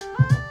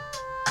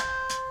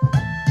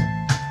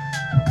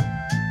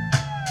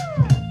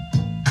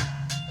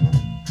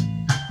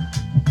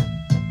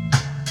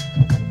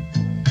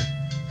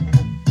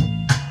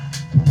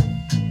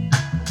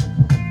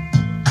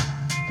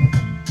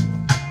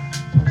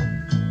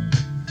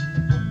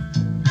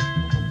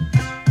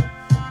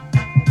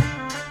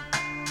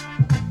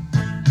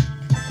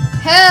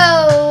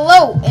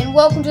Hello, and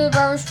welcome to the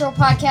Brothers Pro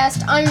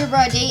Podcast. I'm your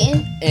bro,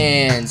 Dayton.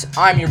 And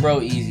I'm your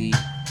bro, Easy.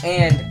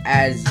 And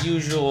as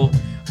usual,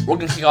 we're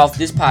going to kick off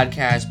this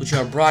podcast, which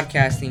are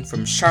broadcasting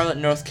from Charlotte,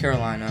 North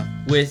Carolina,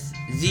 with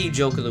the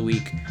joke of the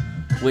week,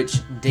 which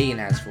Dayton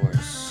has for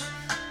us.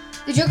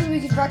 The joke of the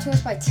week is brought to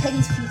us by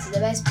Teddy's Pizza, the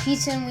best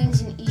pizza and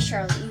wings in East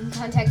Charlotte. You can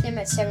contact them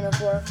at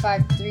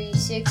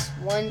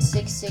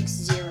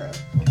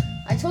 704-536-1660.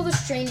 I told a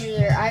stranger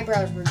their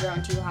eyebrows were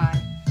drawn too high.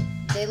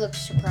 They looked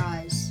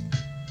surprised.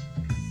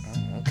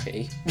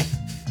 Okay.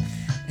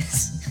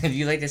 If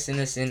you'd like to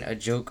send us in a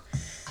joke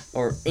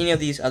or any of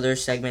these other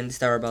segments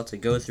that we're about to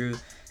go through,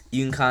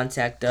 you can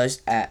contact us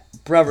at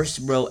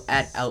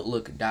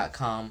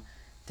bruhvsbro@outlook.com.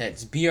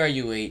 That's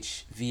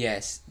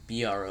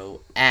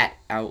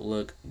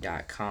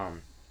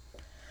BRUHVSBRO@outlook.com.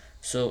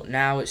 So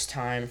now it's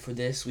time for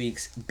this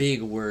week's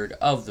big word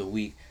of the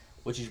week,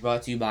 which is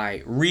brought to you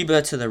by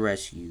Reba to the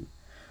Rescue,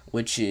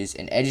 which is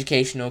an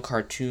educational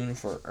cartoon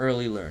for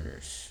early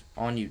learners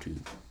on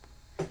YouTube.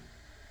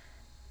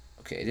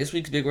 Okay, this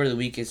week's big word of the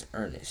week is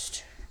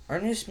earnest.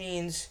 Earnest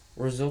means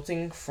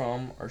resulting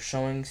from or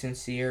showing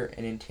sincere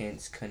and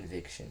intense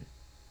conviction.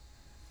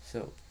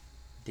 So,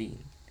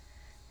 Dean,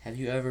 have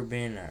you ever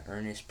been an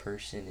earnest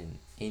person in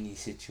any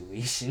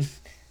situation?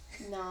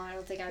 No, I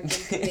don't think I've been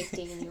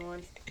convicting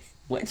anyone.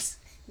 What?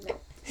 No.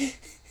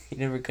 You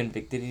never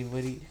convicted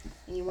anybody?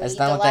 Anyone That's eat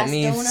not the what that last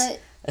means. donut?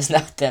 That's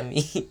not what that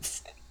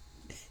means.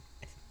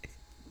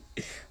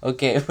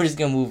 Okay, we're just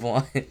gonna move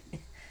on.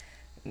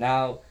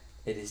 Now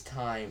it is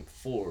time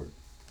for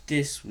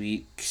this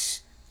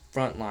week's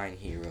frontline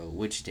hero,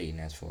 which Dayton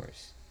has for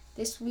us.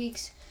 This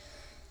week's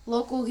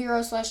local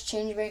hero /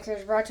 changemaker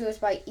is brought to us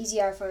by Easy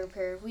iPhone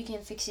Repair. If we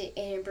can fix it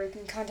and it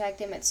broken, contact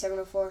them at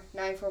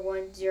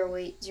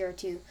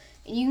 704-941-0802.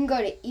 And you can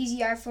go to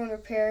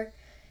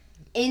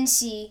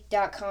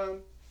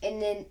easyiPhoneRepairNC.com,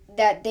 and then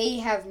that they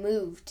have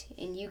moved,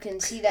 and you can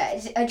see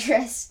that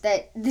address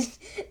that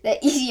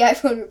Easy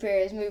iPhone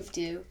Repair has moved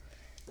to.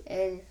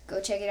 And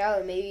go check it out,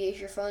 and maybe if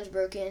your phone's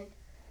broken,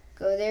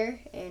 go there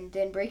and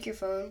then break your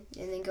phone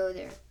and then go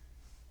there.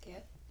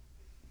 Yeah.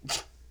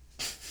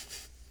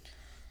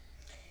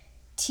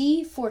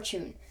 T.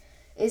 Fortune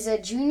is a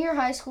junior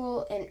high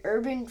school and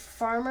urban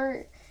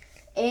farmer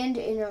and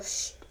a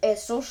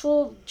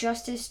social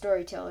justice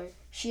storyteller.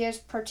 She has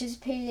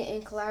participated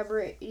and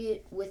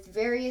collaborated with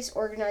various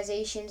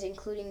organizations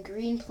including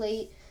Green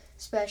Plate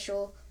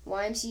Special,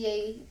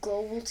 YMCA,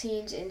 Global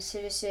Teens, and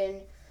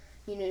Citizen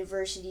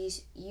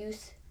University's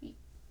Youth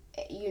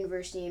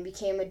University, and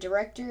became a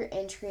director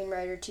and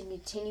screenwriter to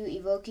continue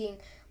evoking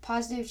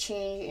positive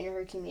change in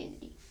her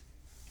community.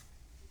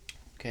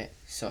 Okay,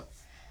 so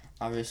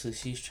obviously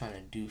she's trying to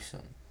do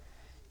some,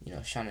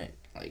 trying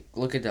to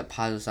look at the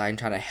positive side and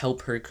try to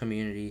help her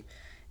community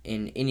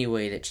in any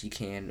way that she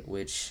can,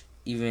 which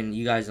even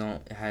you guys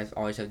don't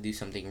always have to do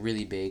something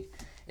really big.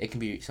 It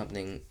can be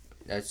something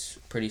that's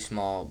pretty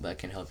small but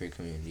can help your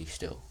community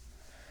still.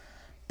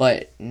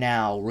 But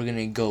now we're going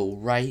to go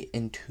right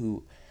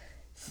into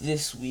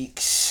this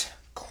week's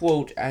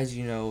quote. As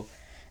you know,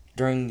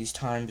 during these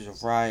times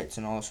of riots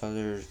and all this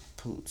other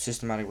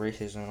systematic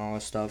racism and all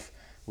this stuff,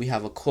 we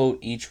have a quote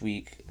each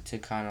week to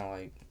kind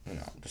of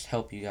just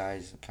help you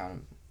guys kind of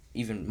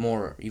even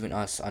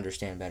us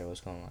understand better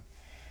what's going on.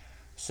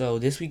 So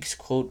this week's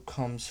quote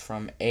comes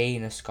from A.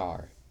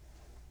 Nascar.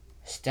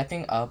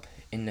 Stepping up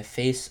in the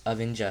face of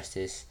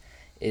injustice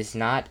is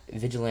not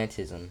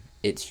vigilantism,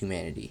 it's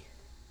humanity.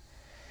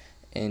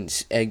 And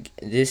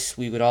this,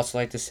 we would also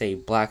like to say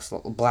Black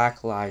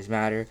Lives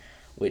Matter,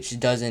 which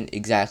doesn't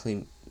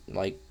exactly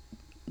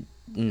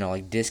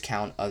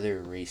discount other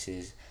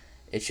races.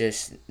 It's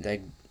just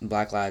like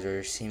Black lives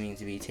are seeming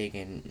to be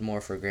taken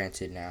more for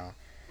granted now.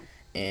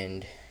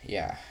 And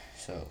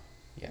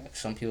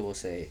some people will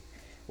say,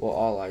 well,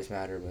 all lives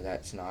matter, but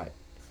that's not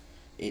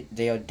it.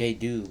 They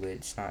do, but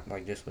it's not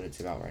just what it's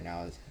about right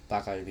now.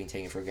 Black lives are being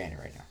taken for granted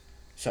right now.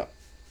 So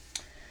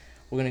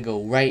we're gonna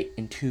go right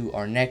into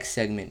our next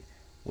segment,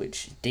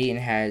 which Dayton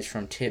has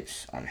from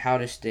tips on how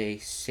to stay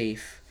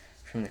safe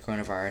from the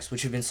coronavirus,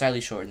 which have been slightly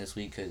shortened this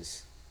week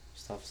because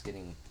stuff's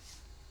getting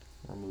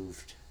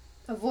removed.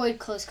 Avoid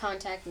close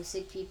contact with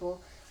sick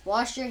people.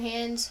 Wash your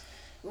hands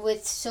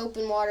with soap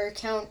and water.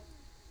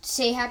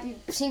 Sing happy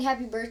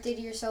birthday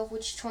to yourself,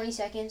 which is 20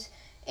 seconds.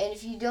 And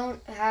if you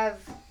don't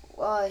have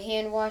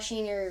hand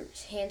washing or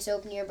hand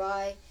soap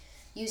nearby,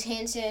 use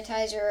hand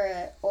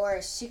sanitizer or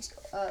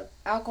a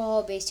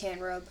alcohol-based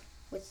hand rub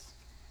with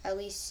at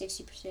least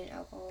 60%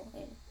 alcohol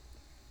in it.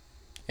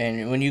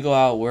 And when you go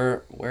out,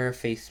 wear a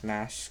face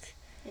mask.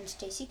 And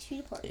stay 6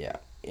 feet apart. Yeah,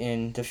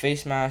 and the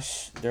face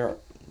masks, they're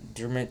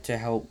meant to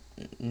help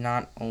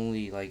not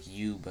only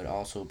you, but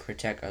also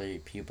protect other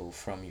people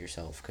from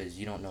yourself, because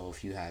you don't know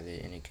if you have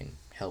it, and it can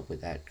help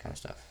with that kind of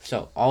stuff.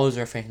 So always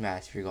wear face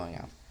masks if you're going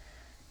out.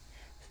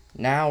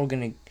 Now we're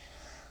gonna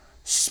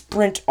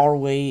sprint our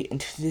way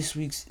into this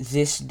week's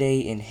This Day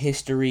in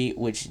History,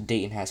 which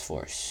Dayton has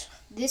for us.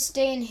 This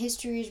Day in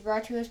History is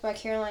brought to us by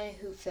Carolina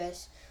Hoop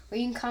Fest, Or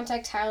you can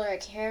contact Tyler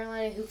at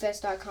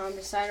CarolinaHoopFest.com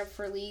to sign up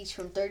for leagues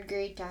from 3rd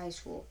grade to high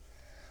school.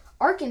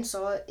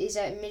 Arkansas is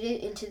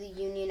admitted into the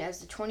Union as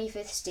the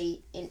 25th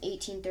state in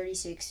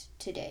 1836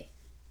 today.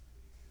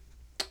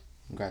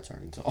 Congrats,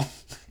 Arkansas.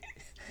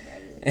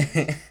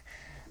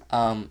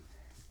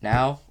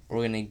 Now we're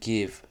going to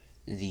give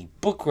the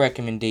book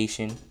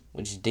recommendation,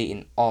 which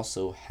Dayton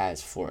also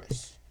has for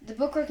us. The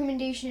book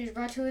recommendation is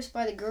brought to us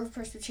by the Grove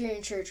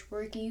Presbyterian Church,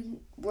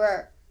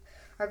 where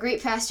our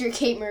great pastor,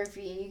 Kate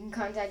Murphy, and you can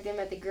contact them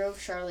at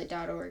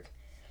thegrovecharlotte.org.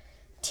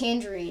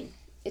 Tangerine.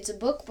 It's a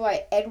book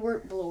by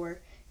Edward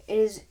Bloor. It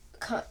is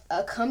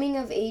a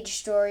coming-of-age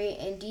story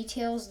and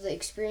details the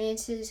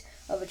experiences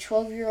of a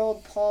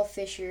 12-year-old Paul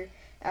Fisher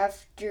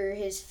after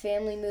his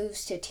family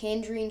moves to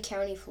Tangerine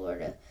County,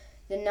 Florida.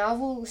 The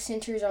novel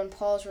centers on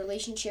Paul's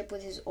relationship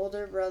with his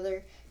older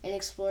brother and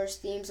explores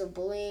themes of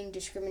bullying,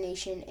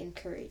 discrimination, and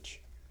courage.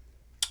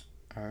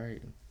 All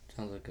right.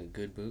 Sounds like a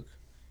good book.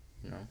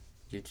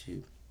 Gives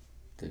you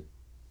the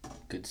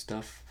good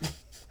stuff.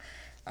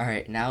 All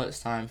right, now it's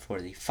time for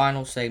the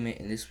final segment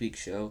in this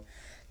week's show.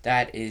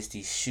 That is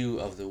the shoe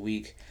of the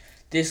week.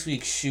 This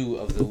week's shoe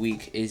of the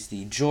week is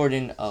the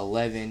Jordan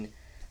 11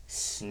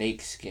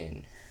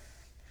 Snakeskin.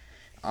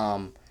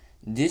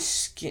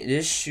 This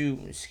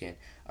shoe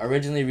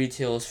originally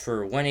retails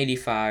for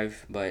 $185,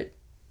 but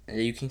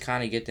you can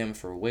kind of get them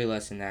for way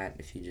less than that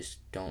if you just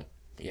don't.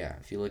 Yeah,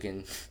 if you look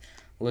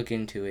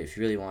into it, if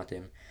you really want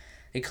them.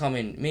 They come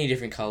in many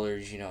different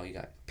colors. You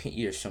got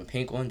there's some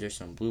pink ones, there's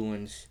some blue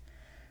ones.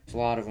 There's a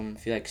lot of them.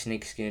 If you like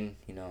snakeskin,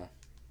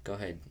 go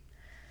ahead.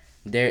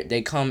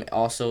 They come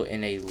also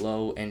in a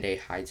low and a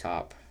high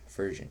top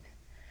version.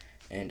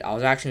 And I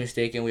was actually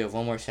mistaken. We have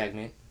one more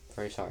segment.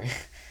 Very sorry.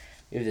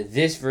 We have the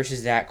this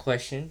versus that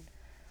question.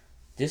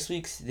 This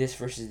week's this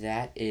versus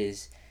that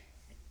is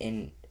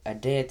in a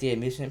day at the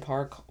amusement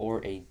park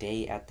or a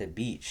day at the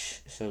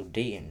beach. So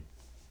Dayton,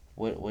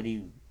 what do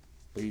you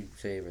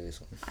say for this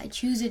one? I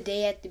choose a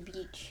day at the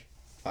beach.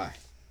 Why?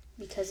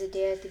 Because a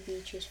day at the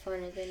beach is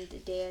funner than the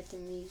day at the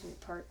amusement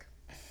park.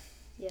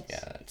 Yes. Yeah,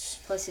 that's.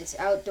 Plus, it's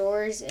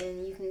outdoors,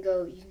 and you can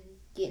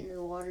get into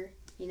the water.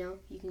 You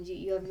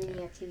have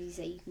many activities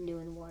that you can do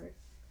in the water.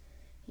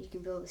 You can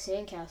build a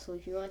sandcastle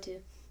if you want to.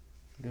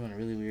 I'm doing a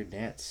really weird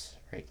dance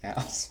right now.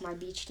 It's my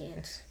beach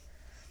dance.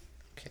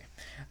 Okay.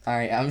 All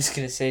right. I'm just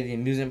gonna say the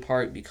amusement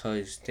park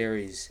because there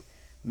is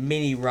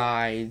mini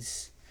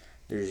rides.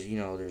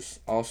 There's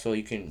also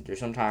there's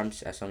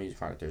sometimes at some amusement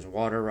park there's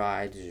water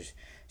rides. There's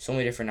so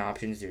many different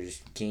options.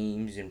 There's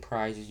games and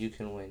prizes you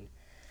can win.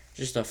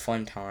 Just a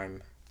fun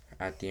time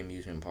at the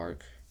amusement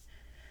park.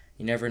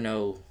 You never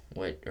know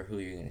what or who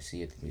you're gonna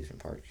see at the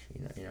amusement park.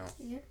 Yeah,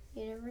 you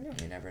never know.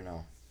 You never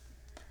know.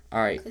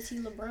 All right. Could see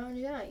LeBron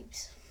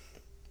James.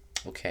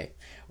 Okay,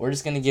 we're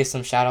just gonna give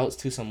some shout outs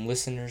to some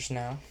listeners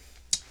now.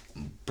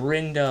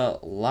 Brenda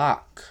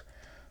Locke,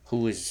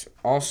 who is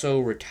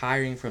also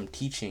retiring from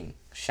teaching.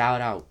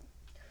 Shout out.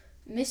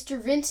 Mr.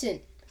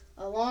 Vincent,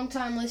 a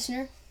longtime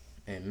listener.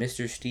 And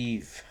Mr.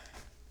 Steve.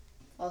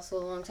 Also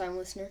a longtime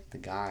listener. The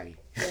guy.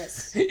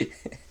 Yes.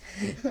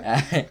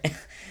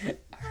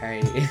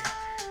 Alright.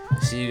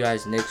 See you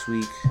guys next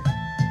week.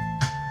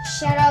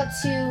 Shout out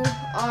to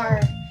our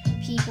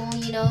people,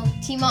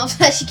 Team Mom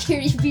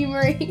Security B.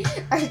 Murray,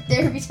 our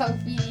therapy dog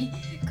BD,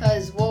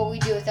 because what would we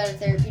do without a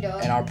therapy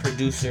dog? And our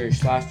producer /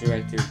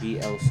 director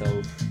BL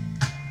So.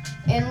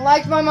 And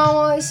like my mom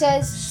always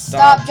says,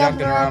 stop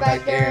jumping around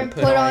back there and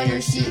put on your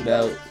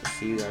seatbelt.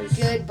 See you guys.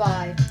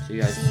 Goodbye. See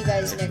you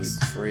guys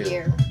next week,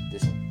 year.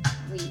 This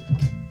week.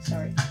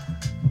 Sorry.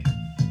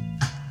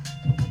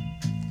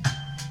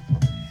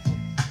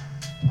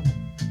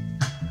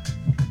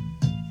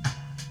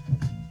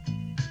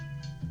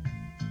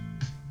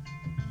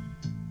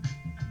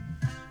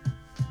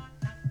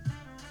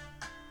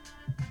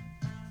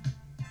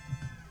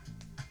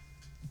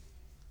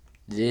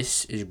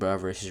 This is Bro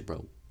versus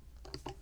Bro.